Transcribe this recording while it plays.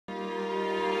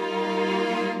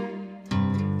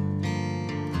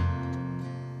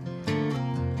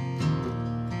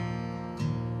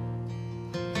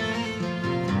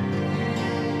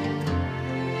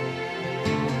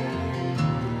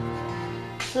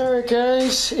Alright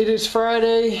guys, it is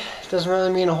Friday. Doesn't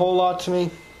really mean a whole lot to me.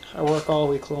 I work all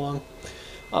week long.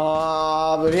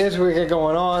 But here's what we got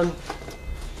going on.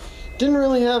 Didn't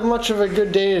really have much of a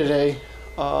good day today.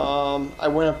 I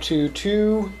went up to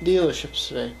 2 dealerships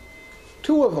today.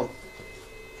 2 of them.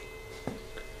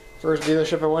 First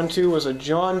dealership I went to was a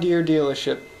John Deere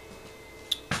dealership.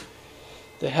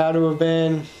 They had to have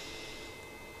been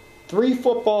 3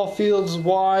 football fields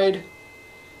wide,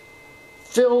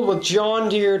 filled with John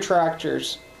Deere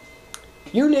tractors.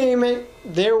 You name it,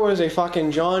 there was a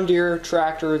fucking John Deere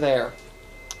tractor there.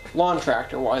 Lawn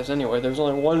tractor wise anyway, there was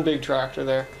only one big tractor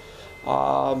there.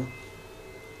 LT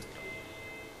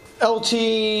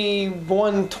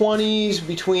 120s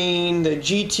between the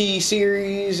GT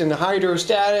series and the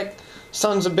hydrostatic,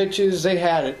 sons of bitches, they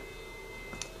had it.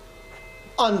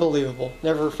 Unbelievable.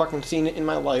 Never fucking seen it in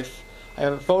my life. I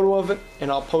have a photo of it and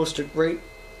I'll post it right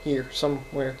here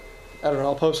somewhere. I don't know,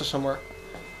 I'll post it somewhere.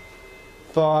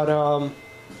 But,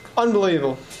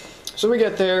 unbelievable. So we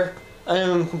get there. I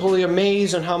am completely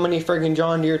amazed on how many friggin'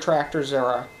 John Deere tractors there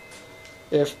are.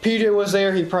 If PJ was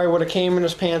there, he probably would have came in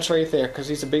his pants right there, because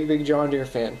he's a big John Deere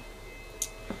fan.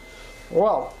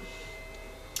 Well,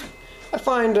 I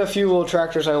find a few little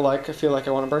tractors I like, I feel like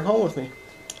I want to bring home with me.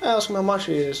 I ask him how much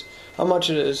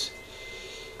it is.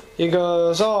 He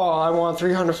goes, oh, I want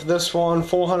 300 for this one,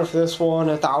 400 for this one,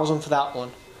 1,000 for that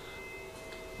one.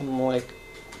 I'm like,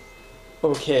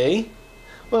 okay.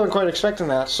 Wasn't quite expecting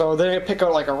that. So then I pick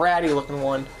out like a ratty looking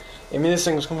one. I mean, this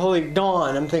thing was completely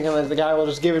gone. I'm thinking that the guy would have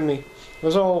just given me. It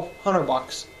was all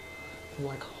 $100. I'm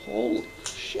like, holy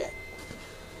shit.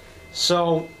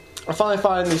 So I finally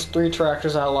find these 3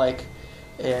 tractors I like,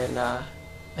 and I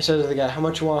said to the guy, how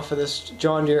much you want for this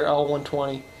John Deere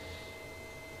L120?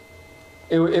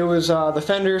 It was, the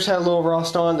fenders had a little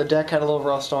rust on it, the deck had a little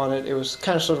rust on it. It was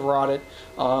kind of sort of rotted,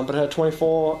 but it had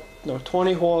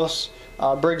 20 horse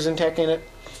Briggs & Tech in it.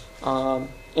 And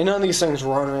none of these things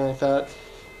run or anything like that.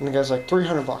 And the guy's like,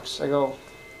 $300. I go,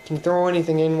 can you throw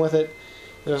anything in with it?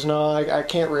 He goes, no, I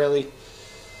can't really.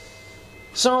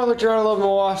 So I looked around a little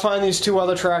more. I find these 2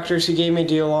 other tractors he gave me a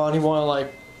deal on. He wanted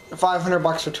like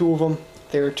 $500 for 2 of them.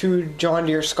 They were 2 John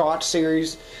Deere Scott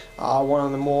series. One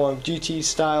of the more GT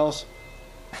styles.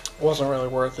 Wasn't really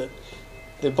worth it.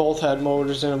 They both had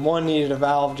motors in them. One needed a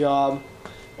valve job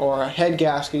or a head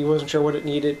gasket. He wasn't sure what it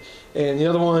needed. And the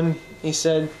other one, he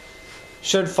said,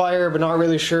 should fire, but not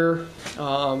really sure.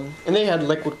 And they had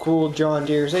liquid cooled John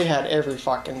Deeres. They had every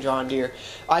fucking John Deere.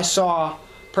 I saw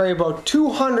probably about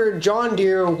 200 John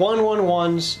Deere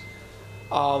 111s.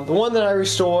 The one that I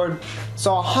restored,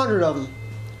 saw 100 of them.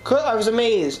 I was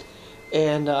amazed.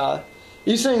 And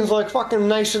these things look fucking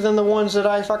nicer than the ones that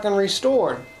I fucking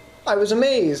restored. I was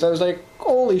amazed. I was like,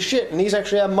 holy shit. And these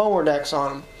actually have mower decks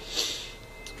on them.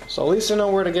 So at least I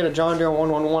know where to get a John Deere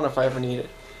 111 if I ever need it.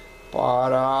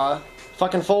 But,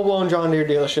 fucking full-blown John Deere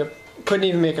dealership. Couldn't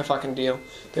even make a fucking deal.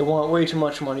 They want way too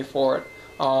much money for it.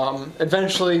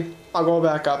 Eventually, I'll go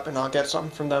back up and I'll get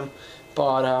something from them.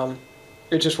 But,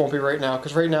 it just won't be right now.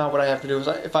 Because right now what I have to do is,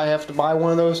 if I have to buy one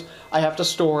of those, I have to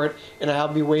store it. And I'll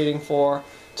be waiting for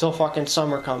till fucking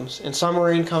summer comes. And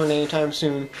summer ain't coming anytime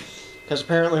soon. Because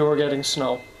apparently we're getting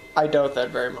snow. I doubt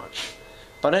that very much.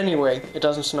 But anyway, it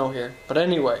doesn't snow here. But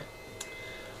anyway,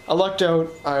 I lucked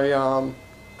out. On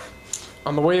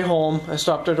the way home, I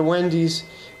stopped at a Wendy's,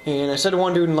 and I said to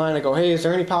one dude in line, I go, hey, is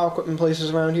there any power equipment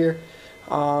places around here?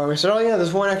 He said, oh yeah,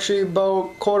 there's one actually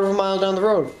about a quarter of a mile down the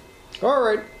road.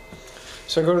 Alright.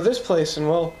 So I go to this place, and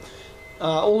well,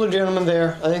 older gentleman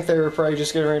there, I think they were probably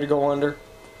just getting ready to go under.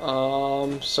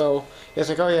 So he's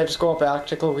like, oh yeah, just go up back,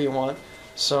 take a look what you want.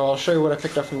 So I'll show you what I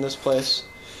picked up from this place.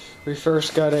 We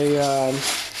first got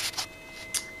it's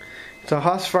a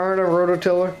Husqvarna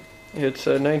rototiller. It's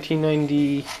a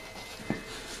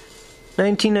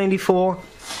 1994.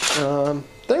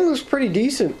 Thing looks pretty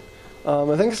decent.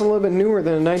 I think it's a little bit newer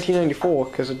than a 1994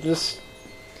 because it's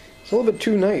a little bit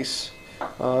too nice.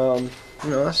 You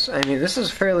know, I mean, this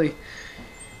is fairly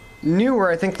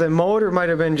newer. I think the motor might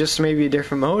have been just maybe a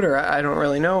different motor. I don't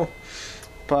really know.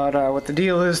 But what the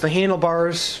deal is, the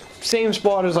handlebars, same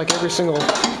spot as like every single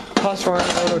Husqvarna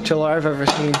rototiller I've ever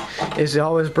seen, is they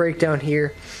always break down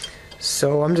here.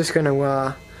 So I'm just gonna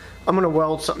weld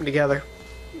something together.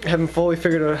 I haven't fully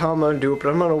figured out how I'm gonna do it, but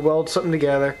I'm gonna weld something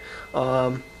together.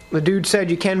 The dude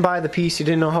said you can buy the piece. He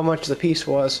didn't know how much the piece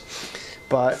was,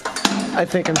 but I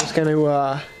think I'm just gonna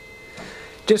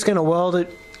weld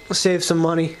it, save some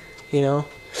money, you know,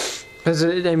 because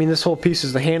I mean this whole piece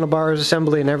is the handlebars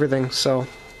assembly and everything. So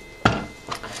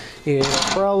yeah,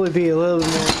 it'll probably be a little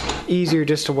bit more easier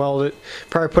just to weld it.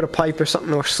 Probably put a pipe or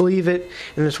something or sleeve it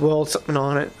and just weld something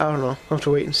on it. I don't know. I'll have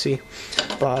to wait and see.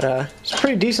 But it's a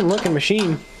pretty decent looking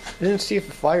machine. I didn't see if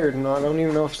it fired or not. I don't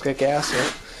even know if it's got gas in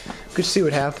it. Could see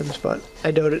what happens, but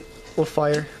I doubt it will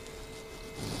fire.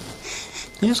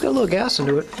 Yeah, it's got a little gas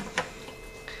into it.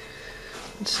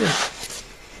 Let's see.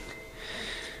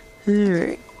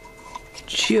 Alright.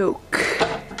 Choke.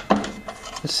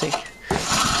 Let's see.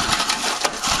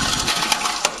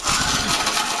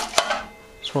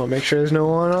 Just want to make sure there's no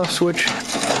on-off switch.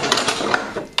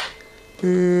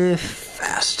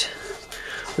 Fast.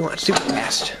 We want super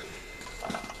fast.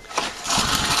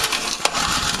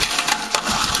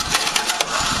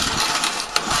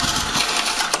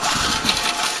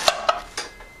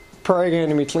 Probably going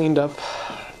to be cleaned up,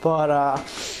 but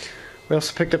we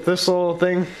also picked up this little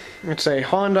thing. It's a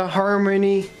Honda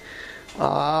Harmony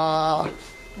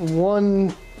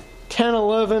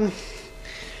 11011.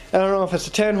 I don't know if it's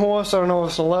a 10 horse, I don't know if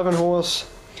it's an 11 horse,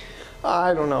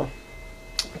 I don't know,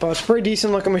 but it's a pretty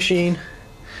decent looking machine.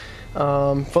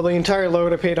 For the entire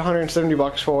load I paid 170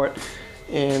 bucks for it,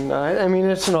 and I mean,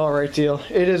 it's an alright deal.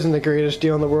 It isn't the greatest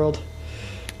deal in the world.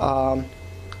 I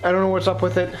don't know what's up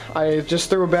with it. I just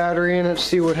threw a battery in it to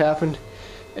see what happened,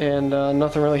 and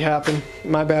nothing really happened.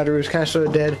 My battery was kind of sort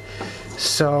of dead,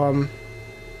 so I'm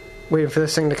waiting for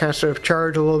this thing to kind of sort of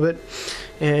charge a little bit,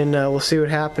 and we'll see what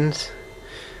happens.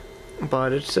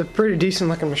 But it's a pretty decent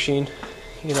looking machine,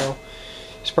 you know.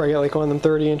 It's probably got like one of them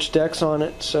 30-inch decks on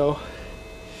it, so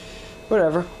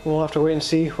whatever. We'll have to wait and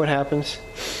see what happens.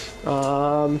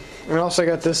 And I also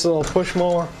got this little push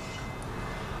mower.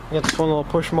 I got this one little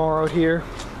push mower out here.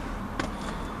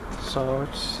 So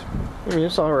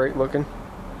it's alright looking.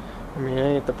 I mean, it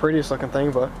ain't the prettiest looking thing,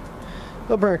 but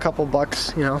it'll bring a couple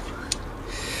bucks, you know.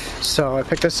 So I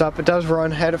picked this up. It does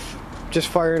run. Had it just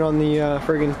fired on the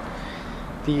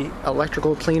the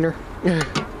electrical cleaner.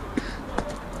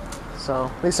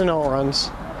 So at least I know it runs.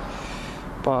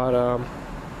 But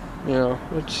you know,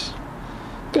 it's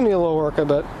gonna need a little work, I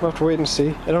bet. We'll have to wait and see.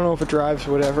 I don't know if it drives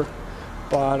or whatever,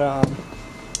 but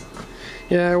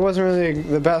yeah, it wasn't really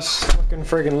the best looking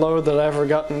friggin' load that I've ever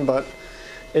gotten, but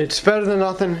it's better than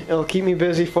nothing. It'll keep me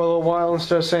busy for a little while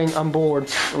instead of saying I'm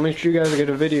bored. I'll make sure you guys get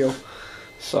a video.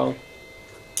 So,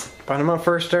 but I'm gonna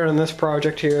first start on this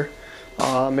project here.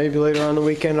 Maybe later on the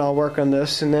weekend I'll work on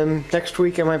this, and then next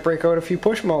week I might break out a few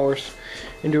push mowers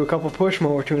and do a couple push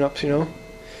mower tune-ups, you know.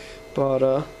 But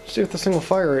let's see if this thing will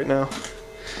fire right now.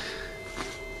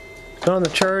 Been on the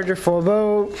charger for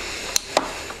about,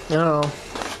 I don't know,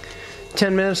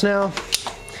 10 minutes now.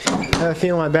 I have a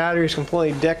feeling my battery's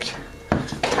completely dicked.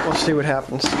 We'll see what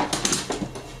happens. I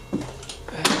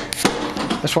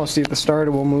just want to see if the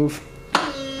starter will move.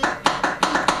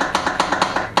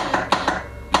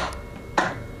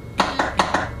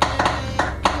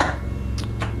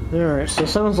 Alright, so it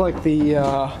sounds like the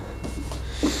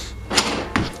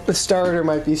starter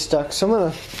might be stuck, so I'm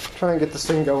gonna try and get this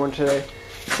thing going today,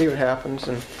 see what happens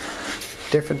and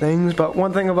different things. But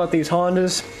one thing about these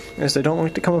Hondas is they don't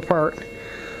like to come apart,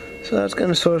 so that's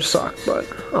gonna sort of suck, but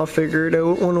I'll figure it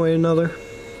out one way or another.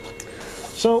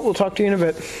 So we'll talk to you in a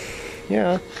bit.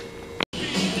 Yeah.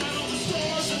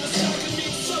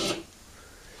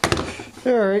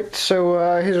 Alright, so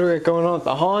here's what we got going on with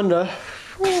the Honda.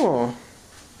 Oh,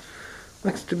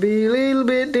 looks to be a little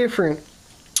bit different.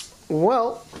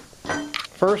 Well,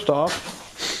 first off,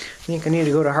 I think I need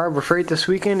to go to Harbor Freight this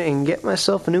weekend and get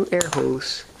myself a new air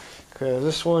hose, because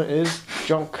this one is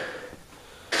junk.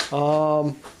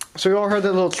 So we all heard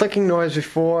that little clicking noise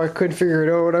before. I couldn't figure it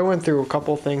out. I went through a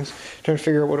couple things trying to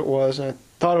figure out what it was, and I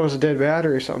thought it was a dead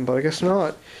battery or something, but I guess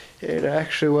not. It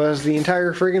actually was the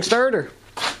entire friggin' starter.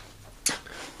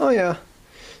 Oh yeah,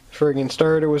 the friggin'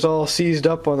 starter was all seized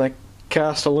up on that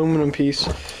cast aluminum piece,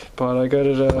 but I got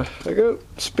it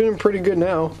spinning pretty good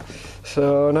now.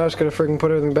 So now I just gotta friggin'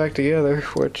 put everything back together,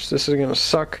 which this is gonna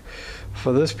suck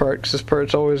for this part,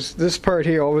 because this part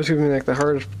here always gives me like the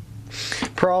hardest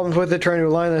problems with it, trying to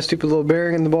align that stupid little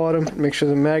bearing in the bottom, make sure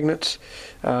the magnets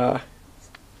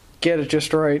get it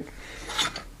just right.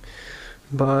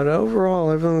 But overall,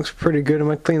 everything looks pretty good. I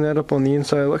might clean that up on the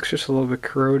inside. It looks just a little bit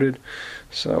corroded,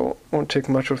 so it won't take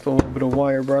much with a little bit of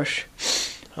wire brush.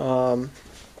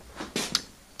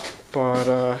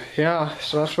 Yeah,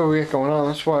 so that's what we got going on.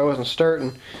 That's why I wasn't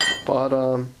starting. But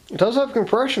it does have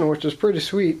compression, which is pretty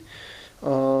sweet.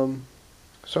 So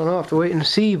I'll have to wait and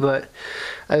see. But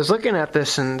I was looking at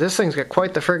this, and this thing's got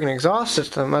quite the friggin' exhaust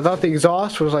system. I thought the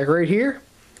exhaust was like right here.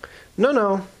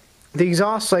 No. The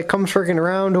exhaust like comes friggin'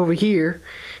 around over here,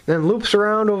 then loops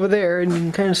around over there, and you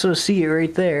can kind of sort of see it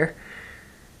right there.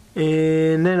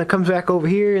 And then it comes back over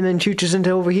here, and then chooches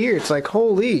into over here. It's like,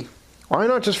 holy, Why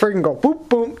not just freaking go boop,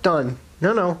 boom, done?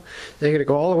 No. They gotta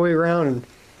go all the way around and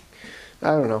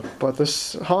I don't know. But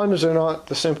this Hondas are not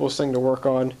the simplest thing to work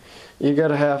on. You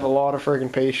gotta have a lot of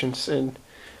friggin' patience, and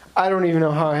I don't even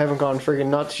know how I haven't gone friggin'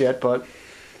 nuts yet, but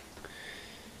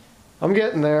I'm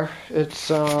getting there.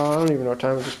 It's, I don't even know what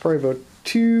time it is. Probably about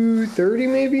 2:30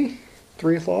 maybe?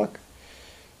 3 o'clock?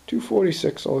 2:46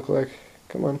 it'll look like.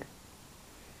 Come on.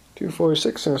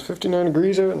 2:46 and it's 59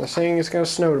 degrees out and they're saying it's gonna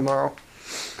snow tomorrow.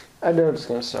 I doubt it's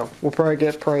gonna snow. We'll probably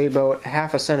get about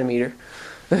half a centimeter.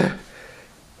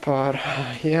 But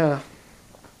yeah.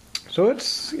 So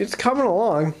it's coming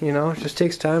along, you know. It just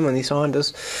takes time on these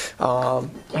Hondas.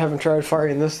 I haven't tried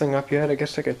firing this thing up yet. I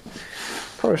guess I could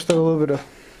probably stick a little bit of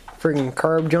friggin'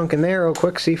 carb junk in there real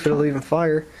quick, see if it'll even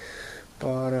fire.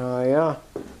 But yeah.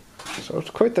 So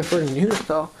it's quite the friggin' unit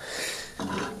though.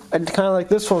 I kind of like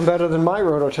this one better than my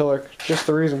rototiller. Just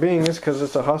the reason being is because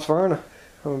it's a Husqvarna.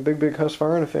 I'm a big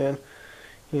Husqvarna fan,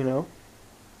 you know.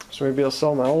 So maybe I'll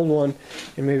sell my old one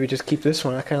and maybe just keep this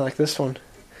one. I kind of like this one.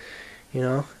 You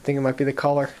know, I think it might be the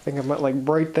color. I think I might like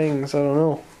bright things. I don't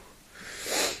know.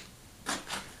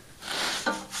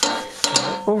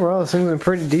 Overall, this thing's in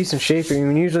pretty decent shape. I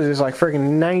mean, usually there's like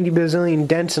freaking 90 bazillion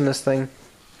dents in this thing.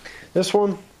 This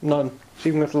one, none. It's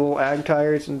even with the little ag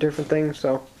tires and different things.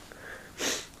 So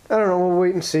I don't know. We'll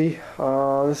wait and see.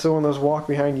 This is one of those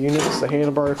walk-behind units. The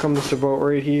handlebar comes about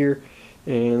right here,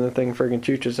 and the thing friggin'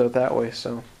 chooches out that way.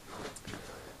 So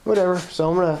whatever. So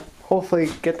I'm gonna hopefully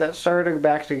get that started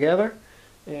back together,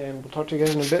 and we'll talk to you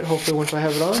guys in a bit. Hopefully once I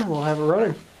have it on, we'll have it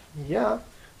running. Yeah,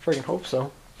 friggin' hope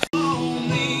so.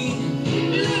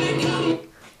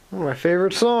 One of my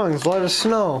favorite songs, Let It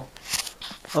Snow.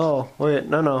 Oh, wait,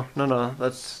 no.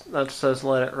 That says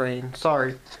Let It Rain.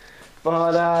 Sorry.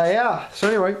 But, yeah. So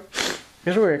anyway,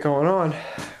 here's what we got going on.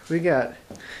 We got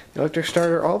the electric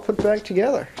starter all put back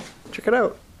together. Check it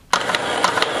out.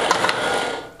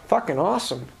 Fucking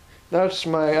awesome. That's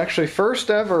my actually first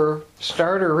ever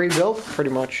starter rebuilt,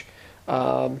 pretty much.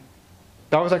 That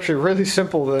was actually really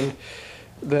simple. The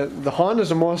Hondas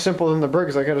are more simple than the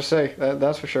Briggs, I gotta say.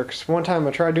 That's for sure. Because one time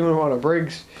I tried doing one on a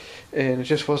Briggs, and it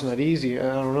just wasn't that easy.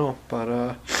 I don't know.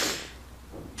 But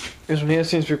this one here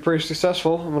seems to be pretty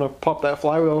successful. I'm gonna pop that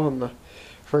flywheel and the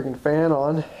friggin' fan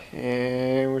on,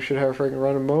 and we should have a friggin'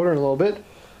 running motor in a little bit.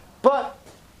 But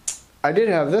I did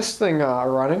have this thing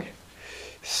running.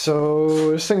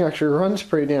 So this thing actually runs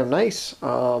pretty damn nice.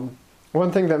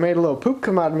 One thing that made a little poop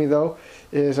come out of me though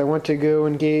is I went to go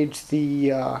engage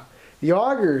the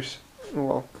augers,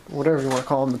 well, whatever you want to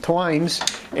call them, the twines,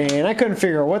 and I couldn't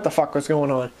figure out what the fuck was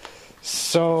going on.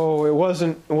 So it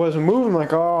wasn't moving.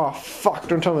 Like, oh fuck!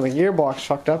 Don't tell me the gearbox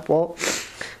fucked up. Well,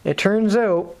 it turns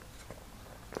out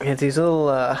it's these little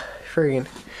friggin'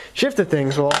 shifter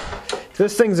things. Well, if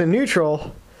this thing's in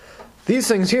neutral, these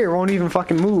things here won't even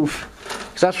fucking move.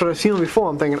 Cause that's what I was feeling before.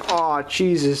 I'm thinking, oh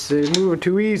Jesus, they're moving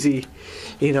too easy,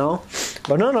 you know.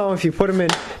 But no, if you put them in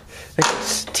like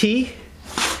T,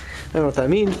 I don't know what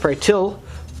that means. Probably till,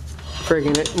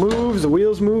 friggin' it moves, the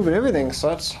wheels move, and everything. So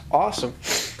that's awesome.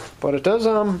 But it does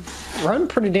run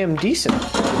pretty damn decent.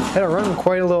 Had it run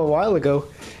quite a little while ago,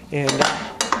 and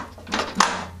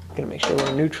gonna make sure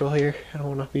we're neutral here. I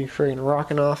don't want to be friggin'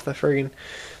 rocking off the friggin'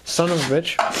 son of a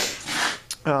bitch.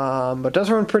 But it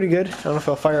does run pretty good. I don't know if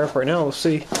I'll fire up right now. We'll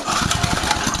see.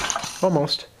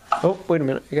 Almost. Oh, wait a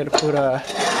minute. I gotta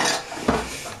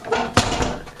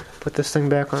put this thing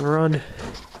back on run.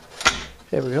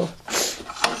 There we go.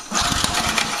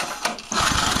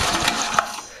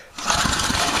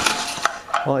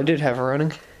 Well, I did have it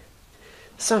running.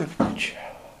 Son of a bitch.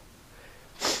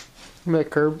 That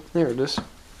curb. There it is.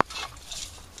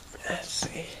 Let's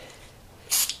see.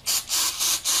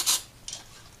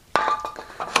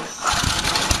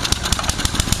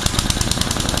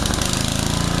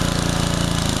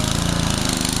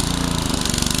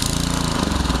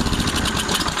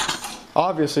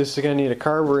 Obviously, it's going to need a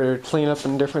carburetor to clean up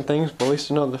and different things, but at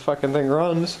least I know the fucking thing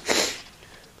runs.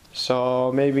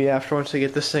 So maybe once I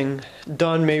get this thing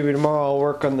done, maybe tomorrow I'll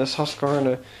work on this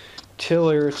Husqvarna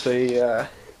tiller. It's a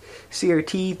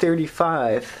CRT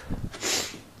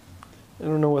 35. I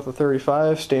don't know what the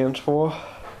 35 stands for,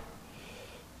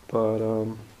 but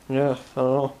yeah, I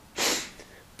don't know.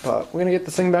 But we're going to get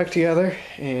this thing back together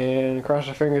and cross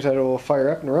our fingers that it will fire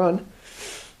up and run.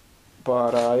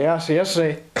 But yeah, so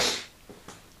yesterday,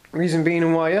 reason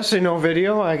being why yesterday no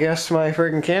video, I guess my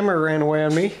freaking camera ran away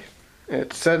on me.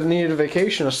 It said it needed a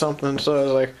vacation or something, so I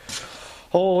was like,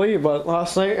 holy. But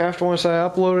last night, once I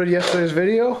uploaded yesterday's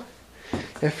video,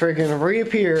 it freaking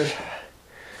reappeared.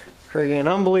 Freaking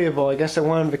unbelievable. I guess I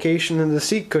went on vacation in the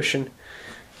seat cushion.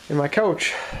 in my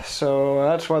couch. So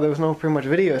that's why there was no pretty much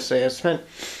video yesterday. I spent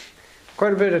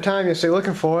quite a bit of time yesterday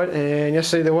looking for it, and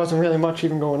yesterday there wasn't really much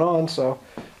even going on, so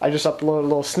I just uploaded a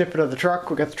little snippet of the truck.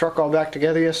 We got the truck all back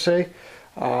together yesterday.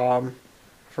 Friggin'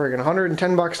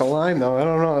 $110 a line though. I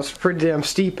don't know, it's pretty damn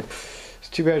steep. It's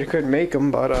too bad you couldn't make them,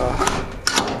 but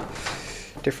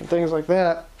different things like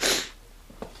that.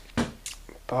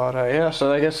 But yeah,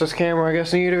 so I guess this camera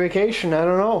needed a vacation. I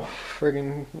don't know.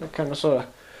 Friggin' kind of sort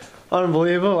of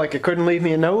unbelievable. Like it couldn't leave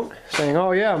me a note saying,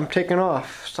 "Oh yeah, I'm taking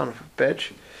off." Son of a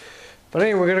bitch. But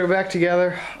anyway, we're gonna go back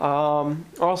together.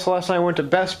 Also, last night I went to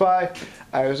Best Buy.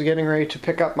 I was getting ready to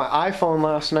pick up my iPhone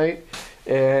last night,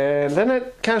 and then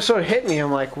it kind of sort of hit me.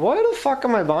 I'm like, why the fuck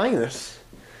am I buying this?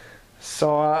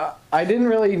 So I didn't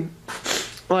really,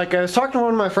 like, I was talking to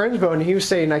one of my friends about it, and he was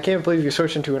saying, I can't believe you're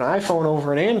switching to an iPhone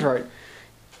over an Android.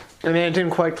 And then it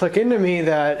didn't quite click into me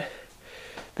that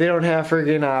they don't have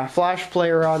friggin' Flash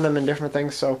player on them and different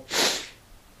things, so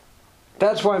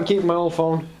that's why I'm keeping my old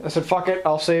phone. I said, fuck it,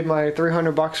 I'll save my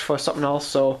 $300 for something else.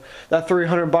 So that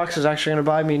 $300 is actually going to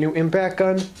buy me a new impact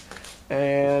gun,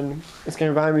 and it's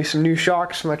going to buy me some new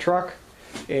shocks for my truck,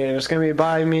 and it's going to be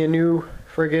buying me a new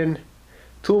friggin'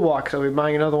 toolbox. I'll be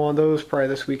buying another one of those probably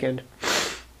this weekend,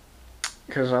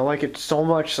 because I like it so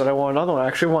much that I want another one. I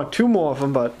actually want 2 more of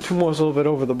them, but 2 more is a little bit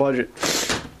over the budget.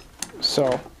 So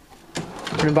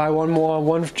I'm going to buy one more,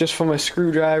 one just for my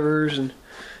screwdrivers and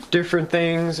different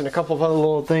things, and a couple of other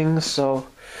little things. So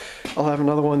I'll have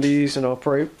another one of these, and I'll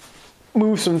probably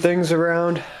move some things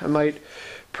around. I might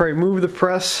probably move the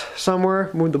press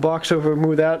somewhere, move the box over,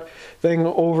 move that thing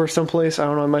over someplace. I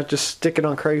don't know, I might just stick it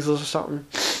on Craigslist or something.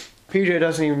 PJ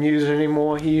doesn't even use it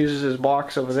anymore. He uses his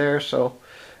box over there, so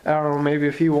I don't know, maybe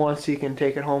if he wants he can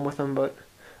take it home with him, but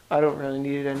I don't really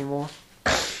need it anymore.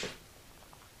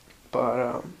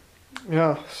 But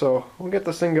yeah, so we'll get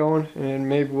this thing going, and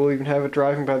maybe we'll even have it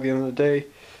driving by the end of the day.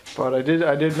 But I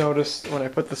did notice when I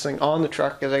put this thing on the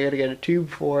truck, because I got to get a tube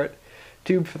for it,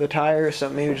 tube for the tire or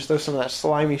something. Maybe just throw some of that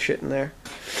slimy shit in there.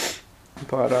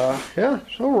 But yeah,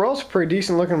 so overall it's a pretty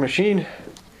decent looking machine.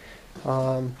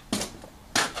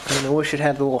 I wish it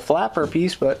had the little flapper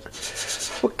piece, but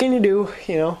what can you do?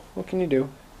 You know, what can you do?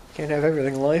 Can't have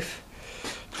everything in life.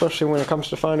 Especially when it comes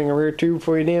to finding a rear tube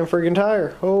for your damn friggin' tire.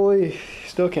 Holy,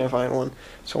 still can't find one.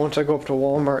 So once I go up to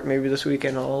Walmart, maybe this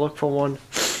weekend, I'll look for one.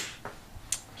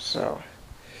 So,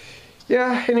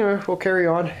 yeah, anyway, we'll carry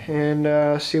on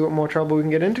and see what more trouble we can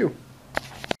get into.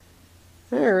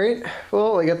 Alright,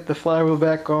 well, I got the flywheel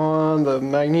back on, the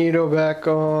magneto back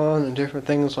on, and different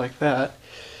things like that.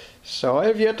 So I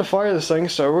have yet to fire this thing,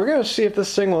 so we're going to see if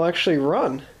this thing will actually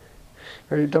run.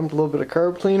 Already dumped a little bit of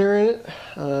carb cleaner in it.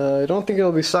 I don't think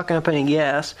it'll be sucking up any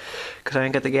gas, because I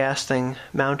ain't got the gas thing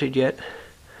mounted yet.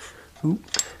 Oop.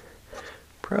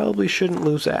 Probably shouldn't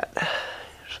lose that.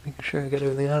 Just making sure I get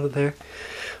everything out of there.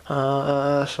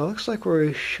 So it looks like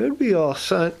we should be all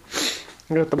set.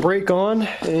 I got the brake on,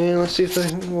 and let's see if the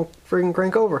thing will friggin'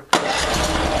 crank over.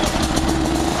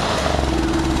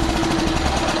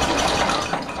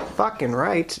 Fucking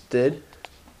right, it did.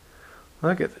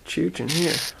 Look at the chooch in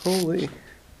here. Holy.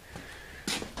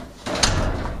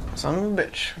 Son of a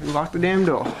bitch. We locked the damn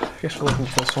door. Guess we're looking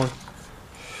for this one.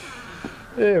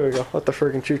 There we go. Let the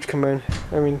friggin' chooch come in.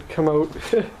 I mean, come out.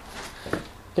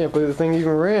 Can't believe the thing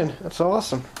even ran. That's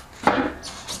awesome. Well,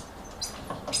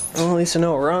 at least I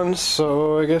know it runs,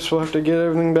 so I guess we'll have to get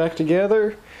everything back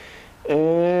together.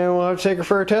 And we'll have to take her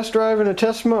for a test drive and a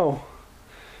test mow.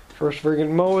 First friggin'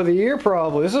 mow of the year,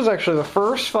 probably. This is actually the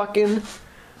first fucking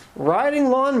riding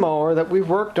lawnmower that we've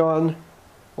worked on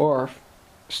or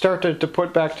started to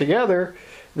put back together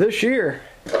this year.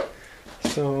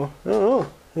 So, I don't know.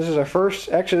 This is our first,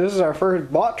 actually this is our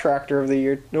first bought tractor of the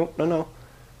year. Nope, no.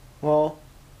 Well,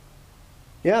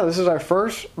 yeah, this is our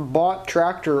first bought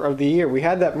tractor of the year. We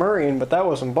had that Murrian, but that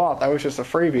wasn't bought. That was just a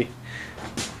freebie.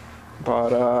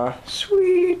 But,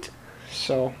 sweet.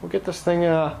 So, we'll get this thing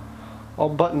all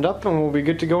buttoned up and we'll be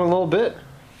good to go in a little bit.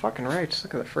 Fucking right,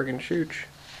 look at that friggin' chooch.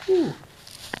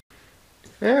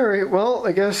 Alright, well,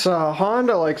 I guess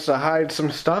Honda likes to hide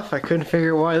some stuff. I couldn't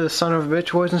figure why this son of a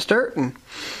bitch wasn't starting.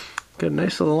 Got a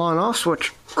nice little on-off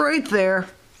switch right there.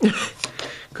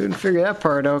 Couldn't figure that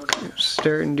part out.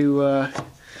 Starting to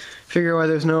figure why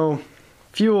there's no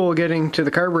fuel getting to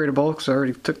the carburetor bowl, because I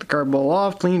already took the carb bowl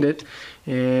off, cleaned it,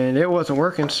 and it wasn't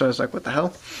working, so I was like, what the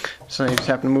hell? So I just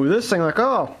happened to move this thing, like,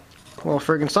 oh, well,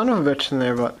 friggin' son of a bitch in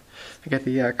there, but I got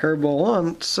the carb bowl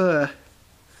on. Let's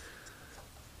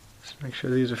make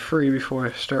sure these are free before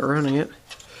I start running it.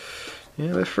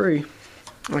 Yeah, they're free.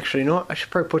 Actually, you know what? I should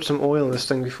probably put some oil in this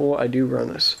thing before I do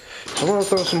run this. So I'm going to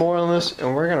throw some oil in this,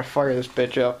 and we're going to fire this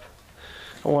bitch up.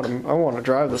 I want to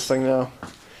drive this thing now.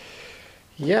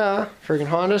 Yeah, friggin'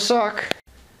 Honda suck.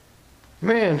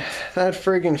 Man, that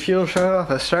friggin' fuel shut-off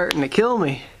is starting to kill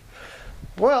me.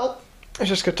 Well, I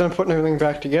just got done putting everything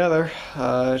back together,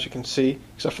 as you can see,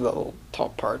 except for that little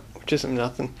top part, which isn't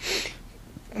nothing.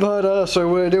 But, so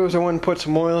what I did was I went and put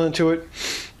some oil into it,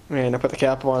 and I put the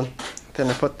cap on. Then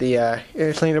I put the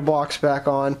air cleaner box back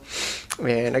on,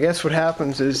 and I guess what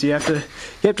happens is you have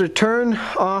to turn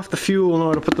off the fuel in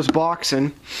order to put this box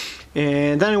in.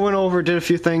 And then I went over, did a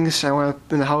few things. I went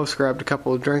up in the house, grabbed a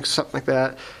couple of drinks, something like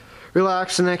that.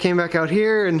 Relaxed, and then I came back out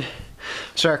here and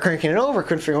started cranking it over.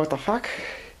 Couldn't figure out what the fuck.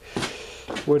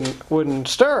 Wouldn't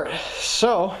start.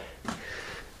 So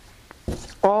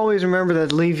always remember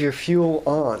that leave your fuel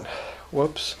on.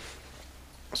 Whoops.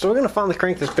 So we're gonna finally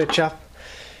crank this bitch up,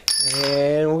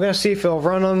 and we're gonna see if it'll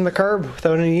run on the curb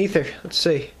without any ether. Let's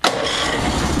see.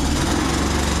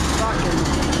 Fucking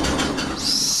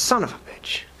son of a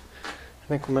bitch. I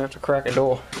think we might have to crack a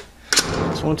door.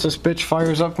 So once this bitch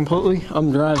fires up completely,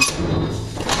 I'm driving.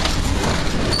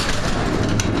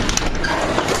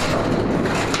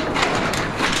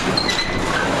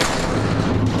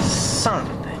 Son of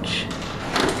a bitch.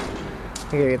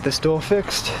 I gotta get this door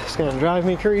fixed. It's gonna drive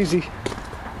me crazy.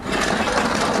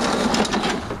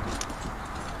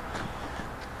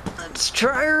 Let's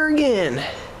try her again.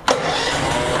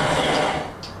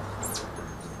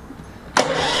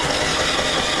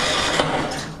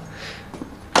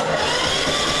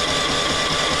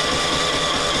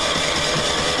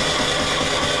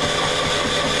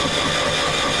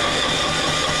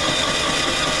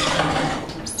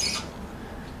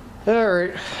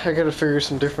 Alright, I gotta figure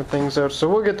some different things out, so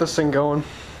we'll get this thing going.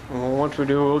 And once we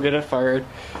do, we'll get it fired.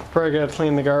 Probably gotta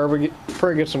clean the garbage,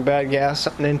 probably get some bad gas,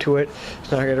 something into it.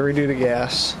 So now I gotta redo the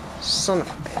gas. Son of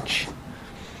a bitch.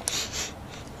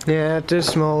 Yeah, it does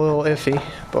smell a little iffy,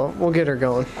 but we'll get her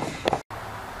going.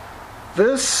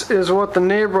 This is what the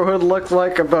neighborhood looked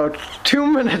like about 2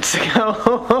 minutes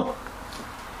ago.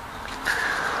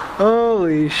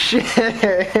 Holy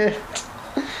shit.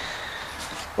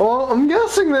 Well, I'm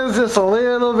guessing there's just a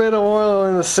little bit of oil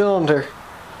in the cylinder.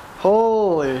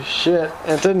 Holy shit.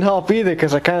 It didn't help either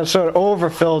because I kind of sort of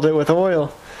overfilled it with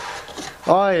oil.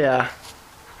 Oh yeah.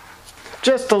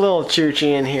 Just a little choochie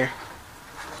in here.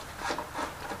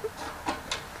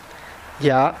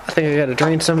 Yeah, I think I gotta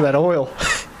drain some of that oil.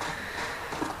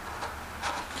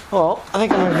 Well, I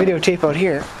think I'm gonna videotape out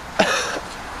here.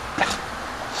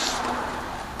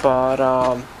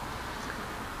 But,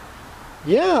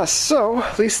 yeah, so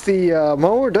at least the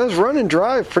mower does run and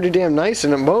drive pretty damn nice,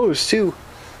 and it mows too.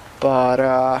 But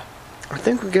I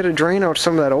think we gotta drain out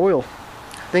some of that oil.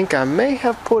 I think I may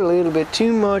have put a little bit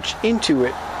too much into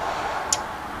it.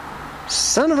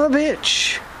 Son of a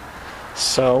bitch.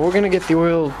 So we're gonna get the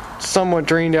oil somewhat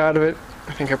drained out of it.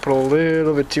 I think I put a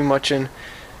little bit too much in,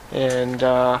 and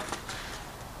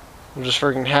we'll just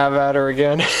freaking have at her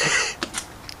again.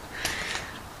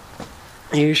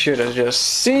 You should have just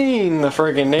seen the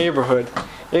friggin' neighborhood.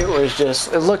 It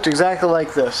looked exactly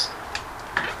like this.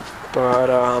 But,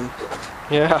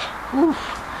 yeah. Whew.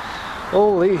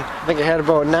 Holy, I think I had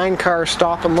about 9 cars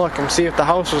stop and look and see if the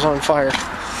house was on fire.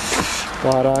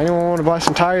 But, anyone want to buy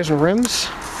some tires and rims?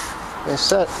 They're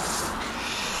set.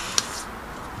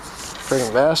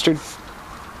 Friggin' bastard.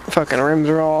 Fucking rims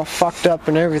are all fucked up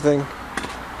and everything.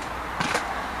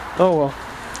 Oh well.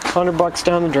 $100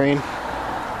 down the drain.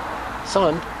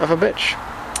 Son of a bitch.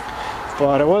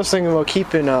 But I was thinking about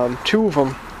keeping 2 of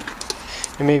them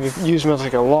and maybe use them as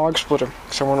like a log splitter,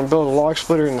 because I want to build a log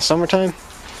splitter in the summertime.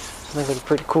 I think it'd be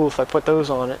pretty cool if I put those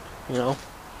on it, you know.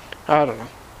 I don't know.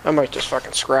 I might just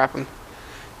fucking scrap them.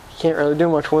 You can't really do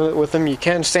much with them. You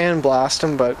can sandblast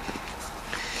them, but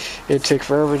it'd take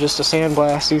forever just to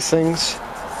sandblast these things.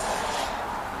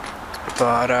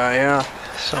 But yeah,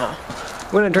 so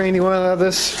I'm gonna drain the oil out of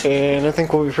this, and I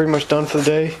think we'll be pretty much done for the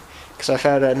day. Because I've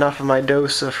had enough of my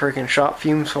dose of freaking shop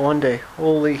fumes for one day.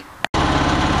 Holy.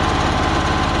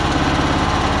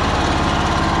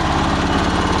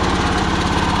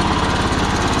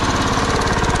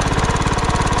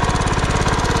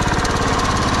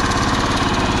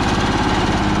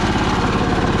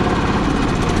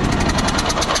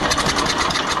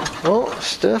 Well,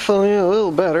 it's definitely a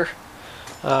little better.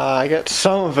 I got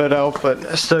some of it out, but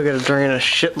I still gotta drain a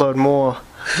shitload more.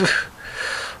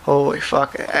 Holy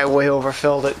fuck, I way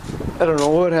overfilled it. I don't know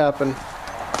what happened.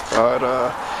 But,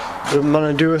 what I'm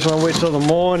gonna do is I'm gonna wait till the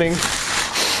morning.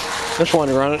 I just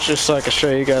want to run it just so I can show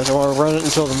you guys. I want to run it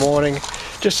until the morning,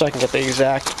 just so I can get the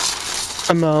exact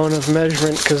amount of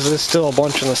measurement, because there's still a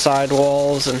bunch on the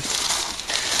sidewalls and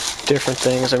different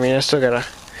things. I mean, I still gotta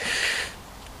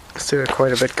Still got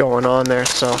quite a bit going on there,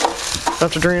 so I'll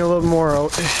have to drain a little more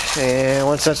out, and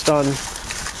once that's done,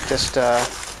 just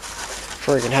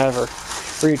friggin' have her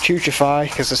re-chuchify,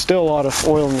 because there's still a lot of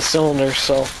oil in the cylinder,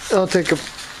 so it'll take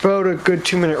about a good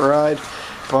 2-minute ride,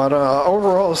 but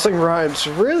overall this thing rides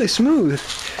really smooth.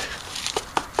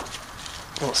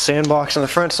 Little sandbox on the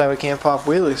front side, we can't pop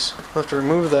wheelies, we'll have to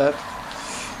remove that,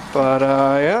 but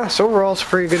yeah, so overall it's a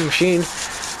pretty good machine.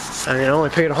 I mean, I only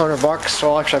paid $100,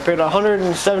 so actually I paid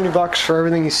 $170 for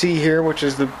everything you see here, which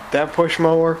is that push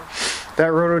mower, that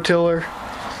rototiller,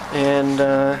 and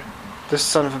this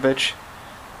son of a bitch.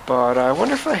 But I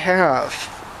wonder if I have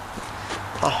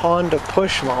a Honda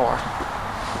push mower.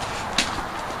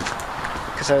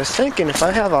 Because I was thinking if I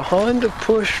have a Honda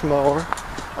push mower,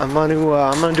 I'm gonna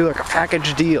do like a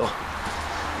package deal.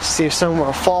 See if someone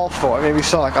will fall for it. Maybe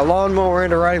sell like a lawnmower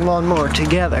and a riding lawnmower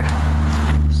together.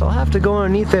 So I'll have to go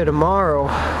underneath there tomorrow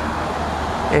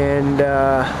and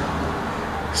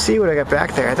see what I got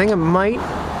back there. I think I might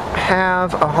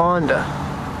have a Honda.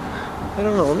 I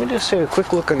don't know, let me just take a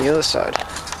quick look on the other side.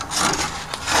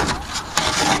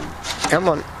 Come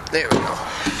on, there we go.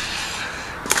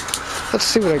 Let's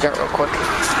see what I got real quick.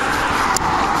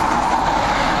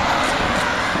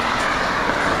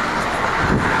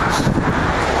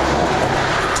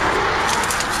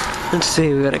 Let's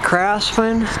see, we got a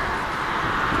Craftsman,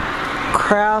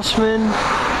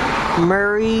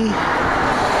 Murray,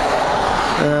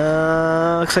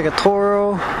 looks like a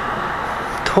Toro,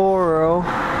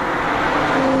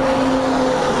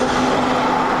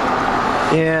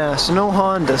 yeah, so no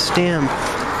Honda, damn,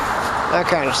 that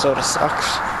kind of sorta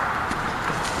sucks,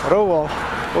 but oh well,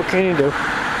 what can you do?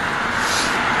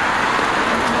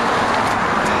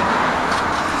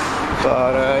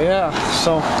 But yeah,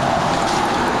 so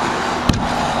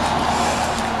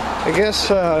I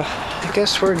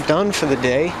guess we're done for the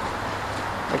day.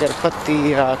 I gotta put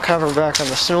the cover back on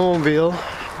the snowmobile.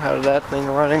 Had that thing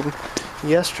running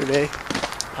yesterday.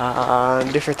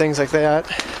 Different things like that.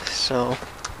 So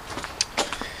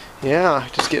yeah,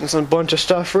 just getting some bunch of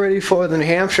stuff ready for the New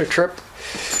Hampshire trip.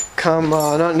 Come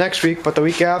not next week, but the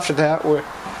week after that,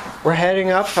 we're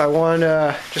heading up. I want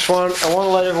to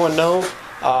let everyone know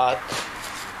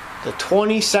the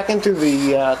 22nd through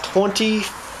the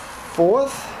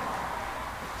 24th.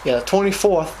 Yeah, the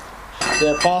 24th.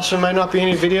 There possibly might not be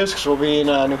any videos because we'll be in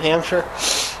New Hampshire,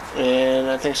 and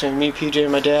I think it's going to be me, PJ,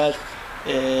 and my dad,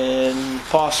 and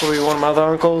possibly one of my other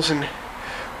uncles, and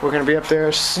we're going to be up there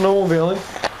snowmobiling.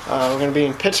 We're going to be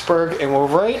in Pittsburgh, and we're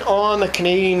right on the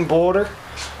Canadian border.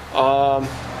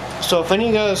 So if any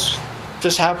of you guys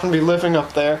just happen to be living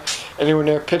up there, anywhere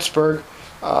near Pittsburgh,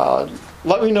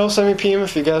 let me know, send me a PM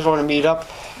if you guys want to meet up.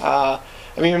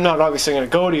 I mean, I'm not obviously going to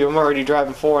go to you. I'm already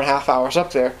driving 4.5 hours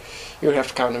up there. You would have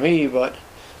to come to me, but I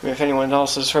mean, if anyone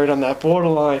else is right on that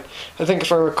borderline, I think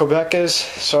it's right where Quebec is,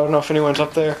 so I don't know if anyone's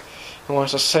up there and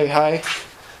wants to say hi.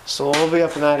 So we'll be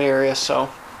up in that area, so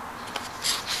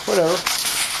whatever.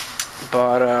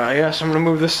 But yeah, so I'm going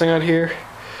to move this thing out here,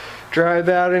 drive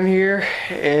that in here,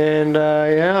 and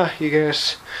yeah, you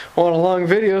guys want a long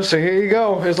video, so here you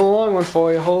go. Here's a long one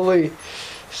for you, holy.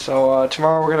 So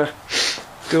tomorrow we're going to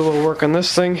do a little work on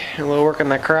this thing and a little work on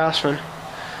that Craftsman.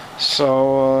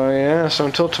 So yeah, so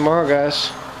until tomorrow, guys,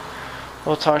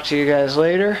 we'll talk to you guys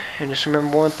later, and just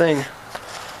remember one thing: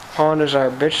 Honda's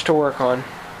our bitch to work on.